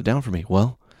boiling it down for me.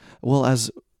 Well,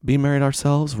 as being married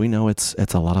ourselves, we know it's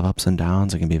a lot of ups and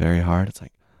downs. It can be very hard. It's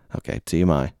like, okay,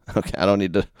 TMI. Okay, I don't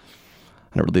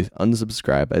really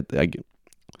unsubscribe.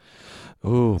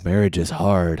 Marriage is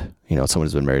hard. Someone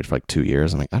who's been married for like 2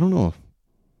 years. I'm like, I don't know.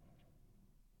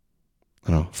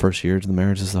 First year of the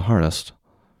marriage is the hardest.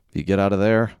 If you get out of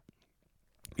there,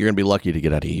 you're gonna be lucky to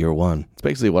get out of year one. It's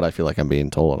basically what I feel like I'm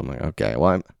being told. I'm like, okay,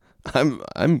 well,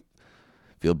 I'm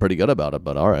feel pretty good about it,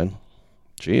 but all right,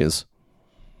 jeez,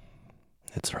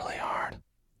 it's really hard.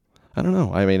 I don't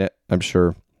know. I mean, I'm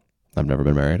sure I've never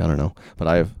been married. I don't know, but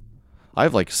I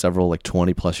have like several like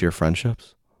 20+ year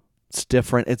friendships. It's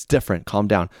different. Calm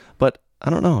down. But I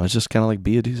don't know. It's just kind of like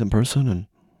be a decent person and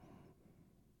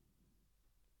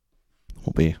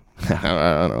we'll be.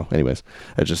 I don't know. Anyways,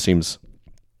 it just seems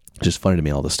just funny to me,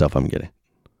 all the stuff I'm getting.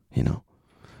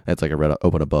 It's like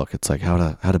open a book. It's like how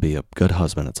to be a good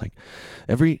husband. It's like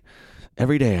every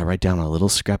day I write down a little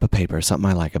scrap of paper, something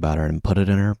I like about her, and put it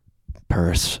in her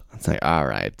purse. It's like, all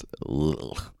right.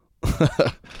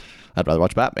 I'd rather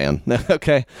watch Batman.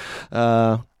 Okay.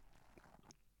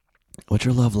 What's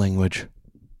your love language?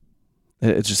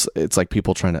 It's like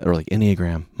people trying to, or like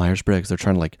Enneagram, Myers-Briggs, they're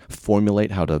trying to like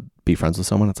formulate how to be friends with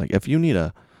someone. It's like, if you need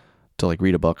to like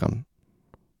read a book on,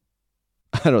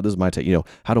 I don't know, this is my take,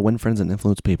 how to win friends and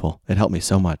influence people. It helped me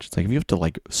so much. It's like, if you have to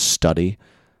like study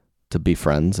to be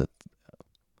friends,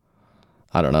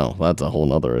 I don't know. That's a whole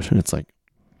nother issue. It's like,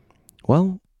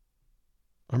 well,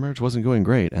 our marriage wasn't going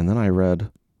great. And then I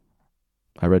read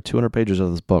 200 pages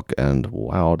of this book, and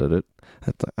wow,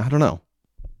 I don't know.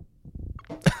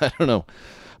 I don't know,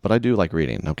 but I do like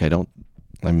reading. Okay,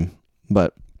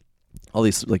 but all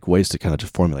these like ways to kind of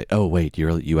just formulate. Oh wait,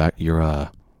 you're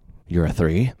a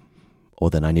 3. Well,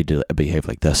 then I need to behave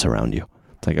like this around you.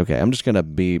 It's like, okay, I'm just gonna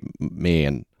be me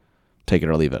and take it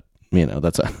or leave it. I'm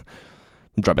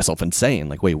drive myself insane.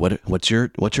 Like, wait, what's your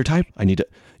type?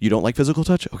 You don't like physical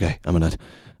touch? Okay, I'm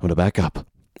gonna back up.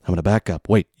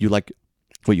 Wait, you like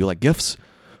gifts?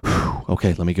 Whew,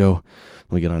 okay, let me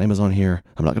get on Amazon here.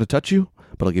 I'm not gonna touch you,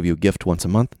 but I'll give you a gift once a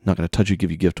month. Not gonna touch you, give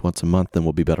you a gift once a month, then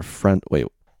we'll be better friends. Wait,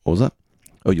 what was that?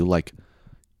 Oh, you like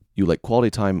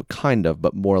quality time, kind of,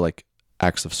 but more like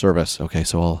acts of service. Okay,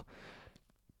 so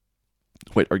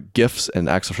are gifts and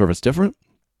acts of service different?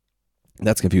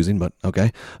 That's confusing, but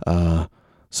okay.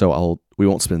 We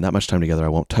won't spend that much time together. I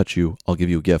won't touch you. I'll give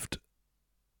you a gift,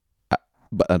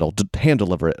 but I'll hand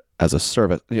deliver it as a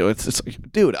service. It's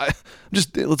like, dude,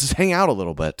 let's just hang out a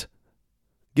little bit.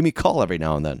 Give me a call every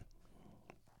now and then.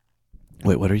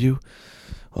 Wait, what are you?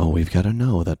 Oh, we've got to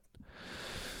know that.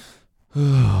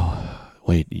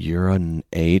 Wait, you're an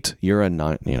 8. You're a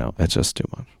 9. It's just too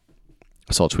much.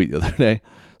 I saw a tweet the other day.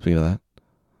 Speaking of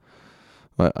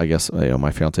that, I guess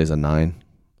my fiance's a 9.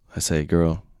 I say,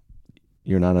 girl,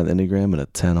 you're 9 on the Enneagram and a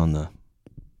 10 on the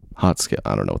hot scale.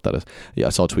 I don't know what that is. Yeah, I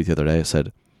saw a tweet the other day. It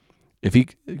said, if you're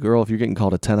getting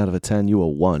called a 10 out of a 10, you a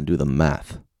 1. Do the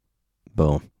math.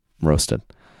 Boom. Roasted.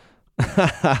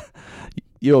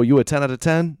 You a 10 out of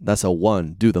 10? That's a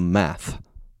 1. Do the math.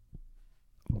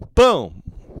 Boom.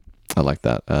 I like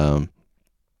that.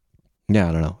 Yeah,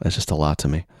 I don't know. It's just a lot to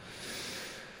me.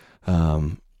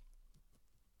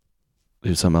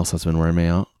 Dude, something else that's been wearing me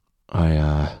out.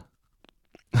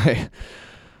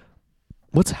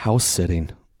 What's house sitting?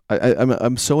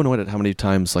 I'm so annoyed at how many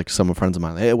times like some friends of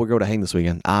mine, hey, we're going to hang this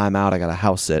weekend. I'm out. I got a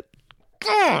house sit.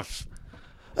 Gosh.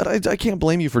 I can't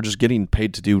blame you for just getting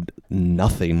paid to do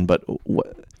nothing. But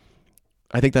what?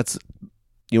 I think that's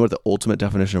what the ultimate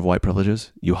definition of white privilege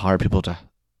is. You hire people to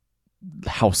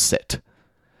house sit.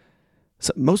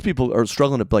 So most people are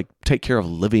struggling to like take care of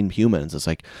living humans. It's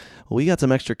like, well, we got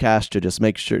some extra cash to just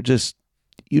make sure,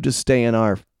 you just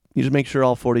make sure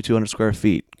all 4,200 square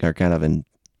feet are kind of in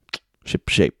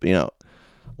shape.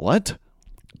 What?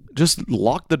 Just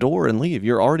lock the door and leave.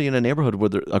 You're already in a neighborhood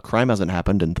where a crime hasn't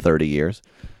happened in 30 years.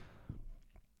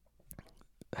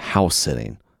 House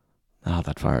sitting. Oh,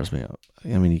 that fires me up.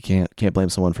 I mean, you can't blame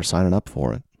someone for signing up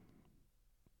for it.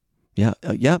 Yeah.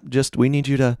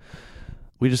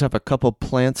 We just have a couple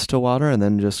plants to water and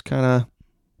then just kind of,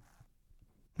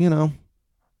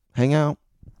 hang out,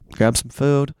 grab some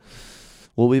food.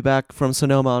 We'll be back from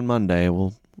Sonoma on Monday.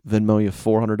 We'll Venmo you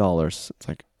 $400. It's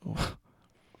like, oh,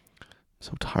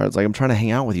 so tired. It's like, I'm trying to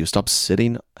hang out with you. Stop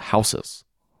sitting houses.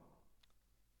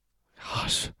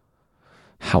 Gosh.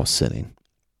 House sitting.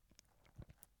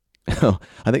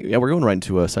 I think, we're going right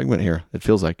into a segment here. It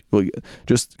feels like. Well,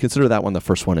 just consider that one the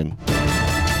first one in.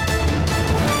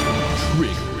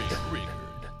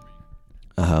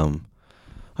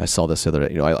 I saw this the other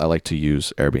day. I like to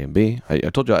use Airbnb. I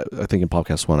told you, I think in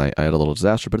podcast 1, I had a little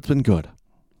disaster, but it's been good.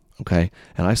 Okay.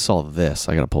 And I saw this.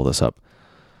 I got to pull this up.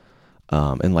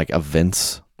 In like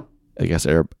events, I guess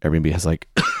Airbnb has like,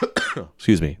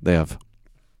 excuse me, they have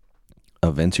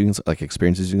events like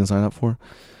experiences you can sign up for.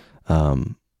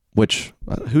 Which,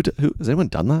 who has anyone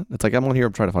done that? It's like, I'm on here,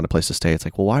 I'm trying to find a place to stay. It's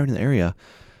like, well, why are you in the area?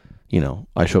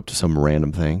 I show up to some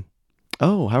random thing.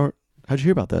 Oh, how'd you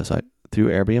hear about this? Through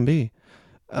Airbnb.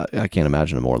 I can't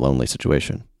imagine a more lonely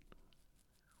situation.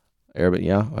 Airbnb,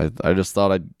 yeah. I just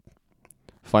thought I'd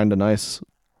find a nice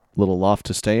little loft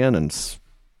to stay in and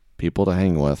people to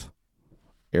hang with.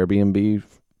 Airbnb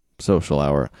social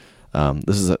hour.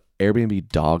 This is an Airbnb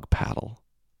dog paddle.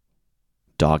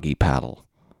 Doggy paddle.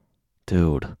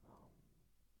 Dude.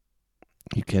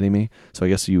 You kidding me? So I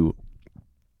guess Jenny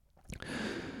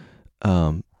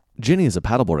is a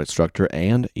paddleboard instructor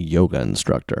and yoga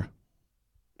instructor.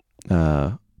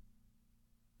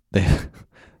 They've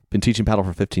been teaching paddle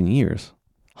for 15 years.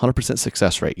 100%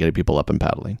 success rate getting people up and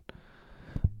paddling.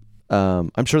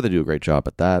 I'm sure they do a great job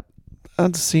at that.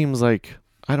 that seems like,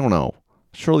 I don't know.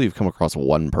 Surely you've come across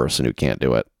one person who can't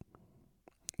do it.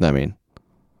 I mean,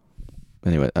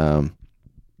 anyway, and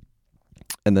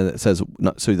then it says,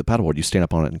 so the paddleboard, you stand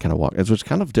up on it and kind of walk. It's just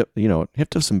kind of, you know, you have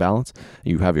to have some balance.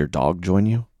 You have your dog join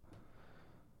you.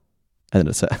 And then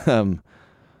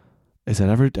it said,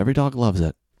 every dog loves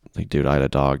it. Like, dude, I had a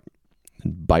dog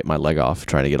bite my leg off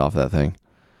trying to get off that thing.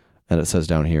 And it says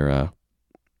down here,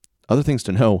 other things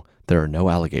to know, there are no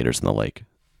alligators in the lake.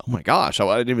 Oh my gosh, I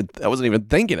wasn't even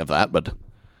thinking of that, but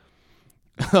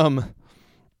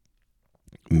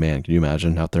man, can you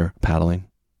imagine out there paddling?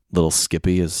 Little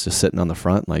Skippy is just sitting on the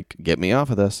front, like, get me off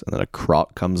of this. And then a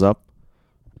croc comes up.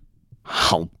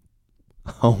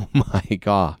 Oh my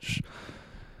gosh.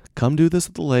 Come do this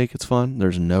at the lake. It's fun.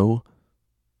 There's no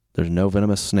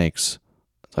venomous snakes.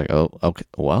 It's like, oh, okay.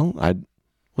 Well, I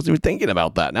wasn't even thinking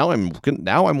about that. Now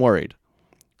I'm worried.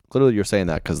 Clearly, you're saying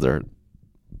that because there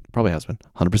probably has been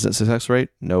 100% success rate.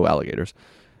 No alligators.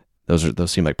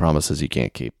 Those seem like promises you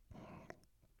can't keep.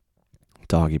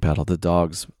 Doggy paddle. The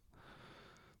dog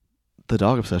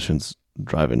obsession's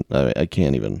driving. I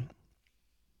can't even.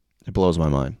 It blows my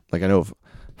mind. Like, I know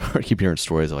I keep hearing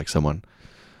stories of like someone,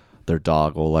 their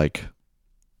dog will, like,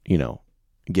 you know,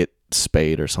 get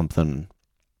spayed or something.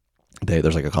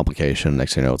 There's like a complication.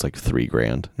 Next thing you know, it's like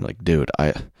 $3,000. You're like, dude,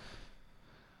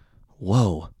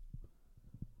 whoa.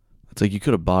 It's like you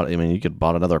could have bought. I mean, you could have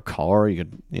bought another car. You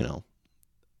could, you know.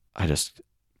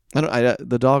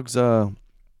 The dogs. Some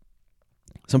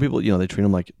people, you know, they treat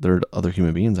them like they're other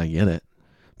human beings. I get it.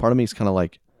 Part of me is kind of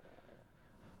like,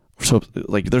 so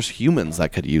like, there's humans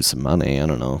that could use some money. I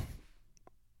don't know.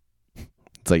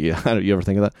 It's like, yeah, you ever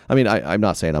think of that? I mean, I'm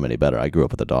not saying I'm any better. I grew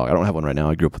up with a dog. I don't have one right now.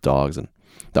 I grew up with dogs, and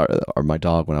my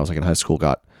dog, when I was like in high school,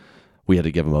 we had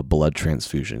to give him a blood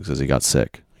transfusion because he got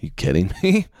sick. Are you kidding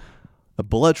me? A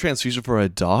blood transfusion for a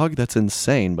dog? That's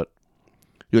insane. But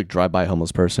you like drive by a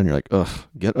homeless person, you're like, ugh,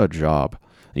 get a job.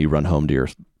 And you run home to your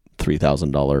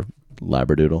 $3,000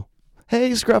 Labradoodle.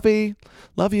 Hey, Scruffy,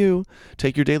 love you.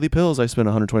 Take your daily pills. I spend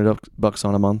 $120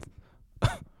 on a month.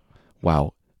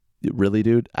 Wow. Really,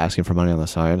 dude? Asking for money on the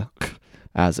side?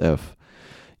 As if,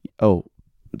 oh,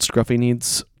 Scruffy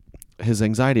needs his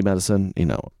anxiety medicine. You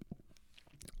know,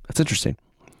 that's interesting.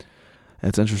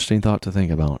 It's an interesting thought to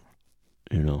think about.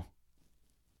 You know,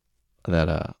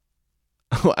 that,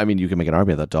 I mean, you can make an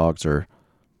argument that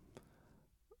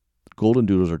golden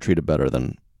doodles are treated better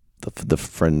than the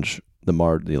fringe,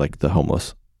 the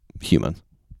homeless human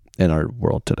in our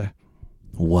world today.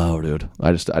 Wow, dude.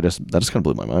 That just kind of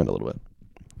blew my mind a little bit.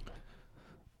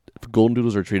 Golden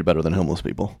doodles are treated better than homeless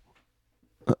people.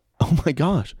 Oh my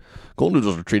gosh. Golden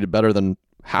doodles are treated better than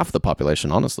half the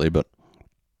population, honestly, but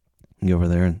you go over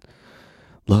there and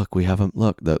look, we have them.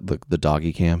 Look, the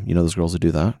doggy cam. You know those girls that do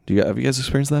that? Have you guys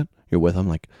experienced that? You're with them,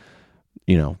 like,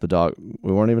 you know, the dog.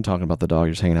 We weren't even talking about the dog.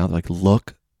 You're just hanging out. They're like,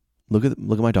 look at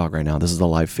my dog right now. This is the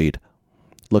live feed.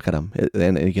 Look at him,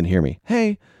 and he can hear me.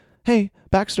 Hey,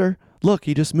 Baxter, look,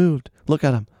 he just moved. Look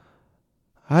at him.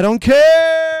 I don't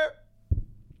care.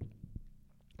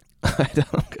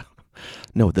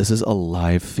 No, this is a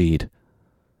live feed.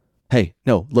 Hey,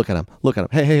 no, look at him.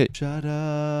 Hey. Shut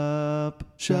up.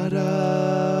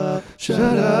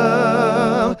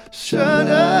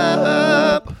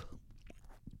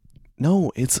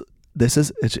 No, and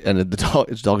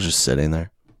the dog's just sitting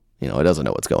there. You know, it doesn't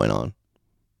know what's going on.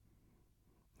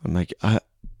 I'm like,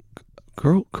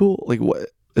 girl, cool. Like,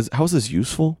 how is this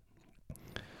useful? I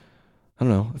don't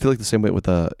know. I feel like the same way with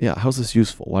how's this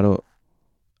useful?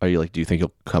 Do you think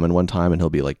he'll come in one time and he'll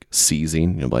be like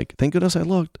seizing? You know, like, thank goodness I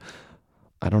looked.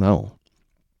 I don't know.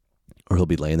 Or he'll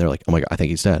be laying there like, oh my God, I think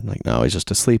he's dead. Like, no, he's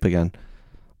just asleep again.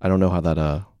 I don't know how that,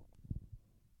 I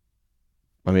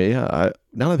mean, yeah,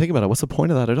 now that I think about it, what's the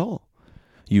point of that at all?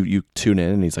 You tune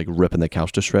in and he's like ripping the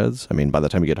couch to shreds. I mean, by the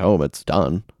time you get home, it's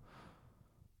done.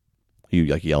 You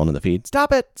like yelling in the feed,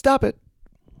 stop it.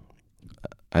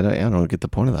 I don't get the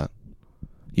point of that.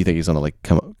 You think he's going to like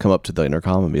come up to the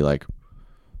intercom and be like,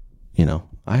 you know,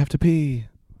 I have to pee.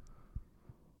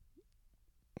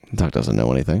 The dog doesn't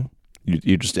know anything.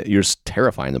 You're just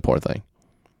terrifying the poor thing.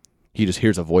 He just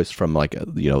hears a voice from like,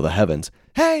 you know, the heavens.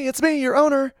 Hey, it's me, your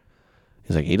owner.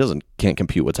 He's like, can't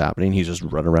compute what's happening. He's just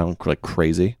running around like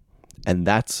crazy. And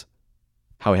that's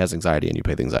how he has anxiety, and you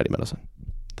pay the anxiety medicine.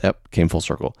 Yep, came full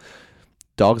circle.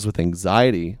 Dogs with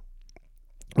anxiety,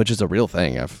 which is a real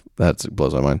thing. That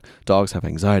blows my mind. Dogs have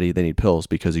anxiety. They need pills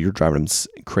because you're driving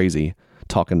them crazy,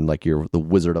 talking like you're the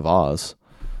Wizard of Oz.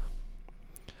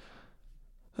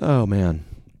 Oh, man.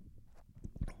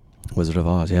 Wizard of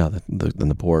Oz, yeah. Then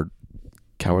the poor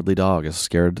cowardly dog is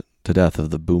scared to death of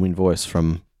the booming voice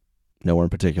from nowhere in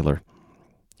particular.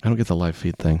 I don't get the live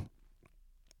feed thing.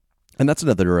 And that's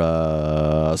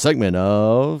another segment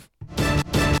of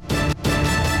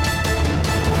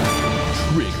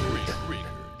Triggered.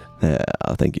 Yeah,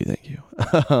 thank you.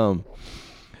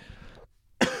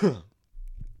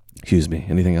 Excuse me.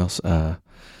 Anything else?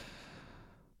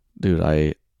 Dude,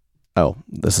 this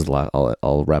is the last.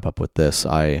 I'll wrap up with this.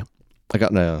 I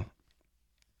got in a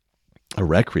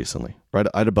wreck recently. Right,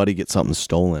 I had a buddy get something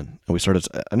stolen, and we started.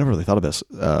 I never really thought of this.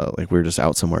 Like we were just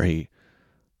out somewhere. He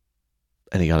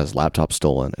got his laptop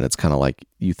stolen, and it's kind of like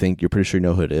you think you're pretty sure you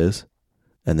know who it is,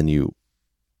 and then you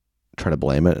try to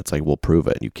blame it. It's like, we'll prove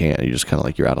it, and you can't. And you just kind of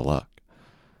like, you're out of luck.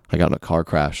 I got in a car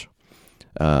crash.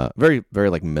 Very, very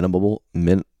like minimal,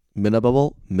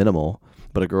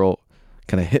 but a girl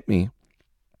kind of hit me,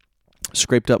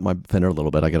 scraped up my fender a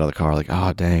little bit. I get out of the car like,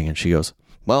 oh dang, and she goes,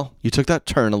 well, you took that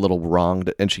turn a little wrong,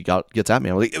 and she gets at me.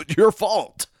 I'm like, it's your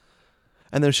fault.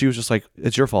 And then she was just like,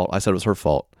 it's your fault. I said it was her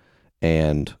fault.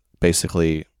 And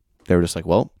basically they were just like,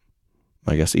 well,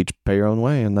 I guess each pay your own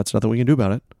way, and that's nothing we can do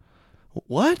about it.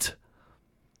 What?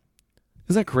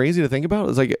 Isn't that crazy to think about?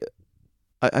 It's like,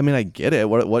 I mean, I get it.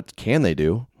 What can they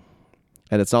do?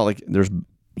 And it's not like there's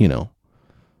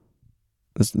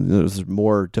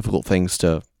more difficult things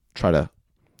to try to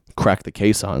crack the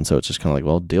case on. So it's just kind of like,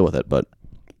 well, deal with it. But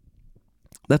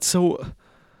that's so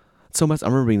much. I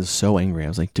remember being so angry. I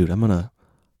was like, dude, I remember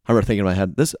thinking in my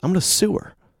head, I'm going to sue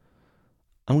her.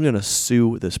 I'm going to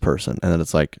sue this person. And then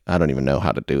it's like, I don't even know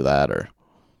how to do that. Or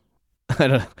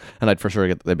and I'd for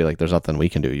sure they'd be like, there's nothing we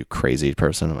can do, you crazy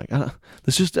person. I'm like,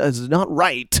 this just is not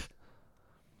right.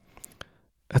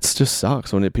 That just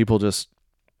sucks when people just,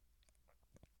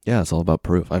 it's all about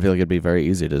proof. I feel like it'd be very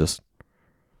easy to just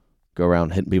go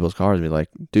around hitting people's cars and be like,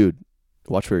 dude,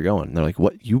 watch where you're going. And they're like,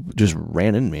 what? You just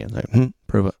ran into me. And I'm like,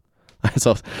 prove it. I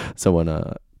saw someone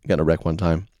got in a wreck one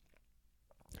time,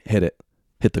 hit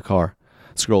the car.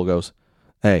 This girl goes,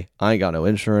 hey, I ain't got no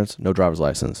insurance, no driver's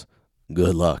license.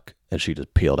 Good luck. And she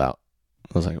just peeled out.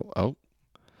 I was like, oh,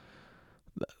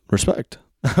 respect.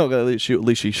 Okay, at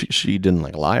least she didn't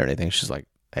like lie or anything. She's like,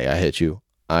 hey, I hit you.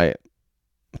 I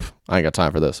ain't got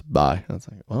time for this. Bye. I was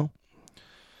like, well,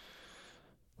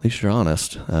 at least you're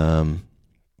honest. But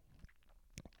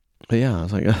yeah, I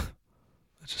was like, it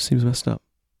just seems messed up.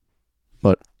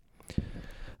 But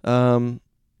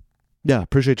yeah,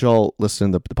 appreciate y'all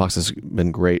listening. The podcast has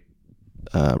been great.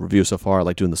 Review so far. I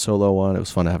like doing the solo one. It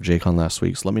was fun to have Jake on last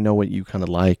week. So let me know what you kind of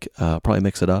like. Probably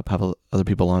mix it up. Have other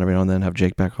people on every now and then. Have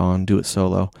Jake back on. Do it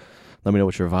solo. Let me know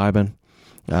what you're vibing.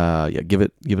 Give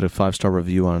it a 5-star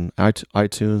review on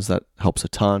iTunes. That helps a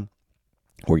ton.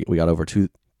 We got over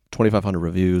 2,500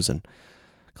 reviews and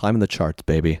climbing the charts,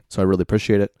 baby. So I really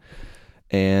appreciate it.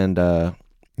 And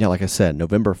like I said,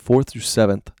 November 4th through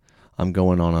 7th, I'm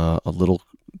going on a little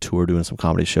tour doing some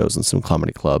comedy shows and some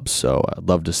comedy clubs. So I'd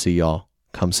love to see y'all.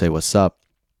 Come say what's up.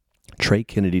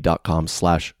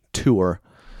 TreyKennedy.com/tour,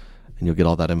 and you'll get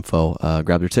all that info.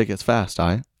 Grab your tickets fast,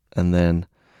 and then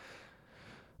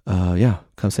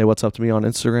come say what's up to me on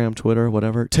Instagram, Twitter,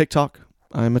 whatever. TikTok.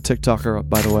 I'm a TikToker,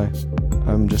 by the way.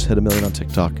 I'm just hit 1 million on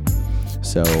TikTok.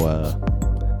 So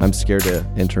I'm scared to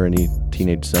enter any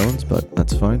teenage zones, but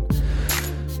that's fine.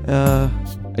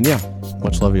 And yeah,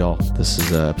 much love, y'all. This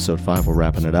is episode 5. We're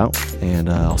wrapping it out, and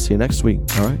I'll see you next week.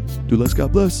 All right, do less,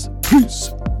 God bless. Peace.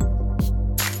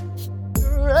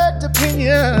 Correct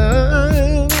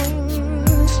opinions.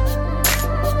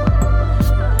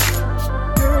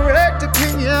 Correct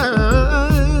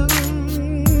opinions.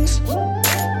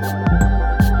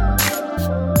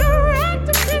 Correct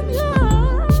opinions.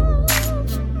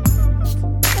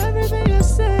 Everything I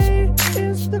say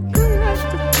is the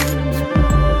correct opinion.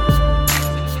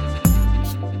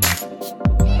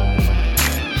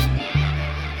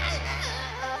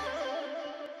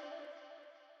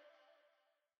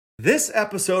 This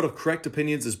episode of Correct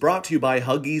Opinions is brought to you by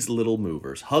Huggies Little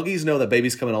Movers. Huggies know that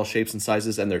babies come in all shapes and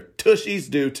sizes, and their tushies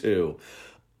do too.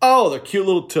 Oh, their cute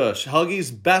little tush.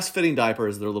 Huggies' best fitting diaper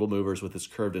is their Little Movers with its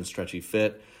curved and stretchy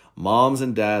fit. Moms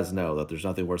and dads know that there's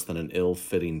nothing worse than an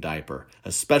ill-fitting diaper,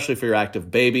 especially for your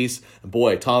active babies. And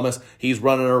boy, Thomas, he's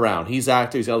running around. He's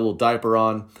active. He's got a little diaper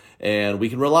on, and we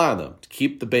can rely on them to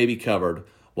keep the baby covered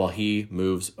while he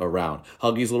moves around.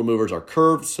 Huggies Little Movers are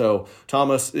curved, so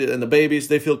Thomas and the babies,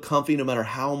 they feel comfy no matter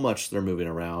how much they're moving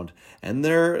around. And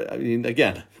they're,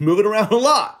 again, moving around a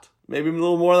lot. Maybe a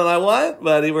little more than I want,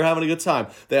 but we're having a good time.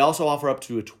 They also offer up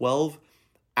to a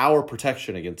 12-hour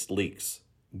protection against leaks.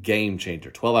 Game changer.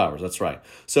 12 hours, that's right.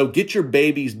 So get your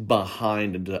babies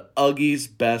behind into Huggies'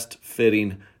 best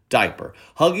fitting diaper.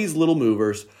 Huggies Little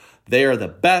Movers. They are the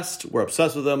best. We're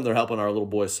obsessed with them. They're helping our little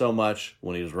boy so much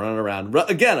when he's running around.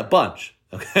 Again, a bunch.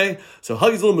 Okay? So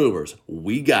Huggies Little Movers,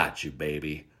 we got you,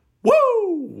 baby.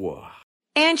 Woo!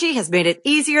 Angie has made it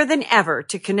easier than ever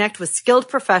to connect with skilled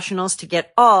professionals to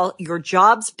get all your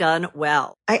jobs done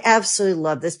well. I absolutely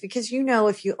love this because, you know,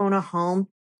 if you own a home,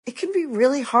 it can be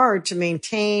really hard to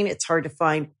maintain. It's hard to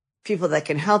find people that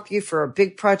can help you for a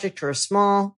big project or a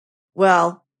small.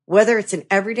 Well, whether it's in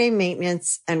everyday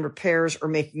maintenance and repairs or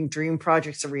making dream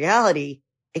projects a reality,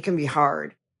 it can be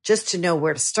hard just to know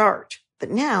where to start. But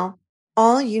now,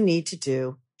 all you need to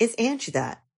do is Angie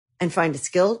that and find a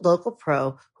skilled local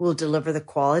pro who will deliver the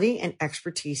quality and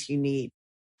expertise you need.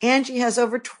 Angie has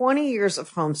over 20 years of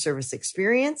home service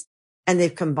experience, and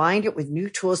they've combined it with new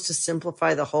tools to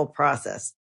simplify the whole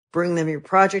process. Bring them your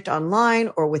project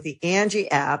online or with the Angie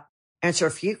app, answer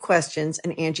a few questions,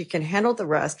 and Angie can handle the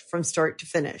rest from start to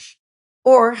finish.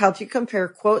 Or help you compare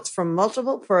quotes from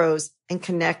multiple pros and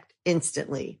connect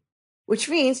instantly, which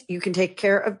means you can take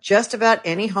care of just about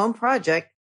any home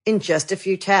project in just a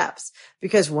few taps.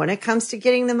 Because when it comes to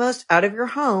getting the most out of your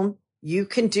home, you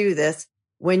can do this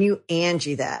when you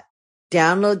Angie that.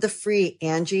 Download the free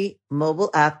Angie mobile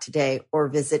app today or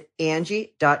visit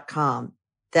Angie.com.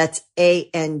 That's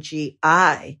ANGI.com.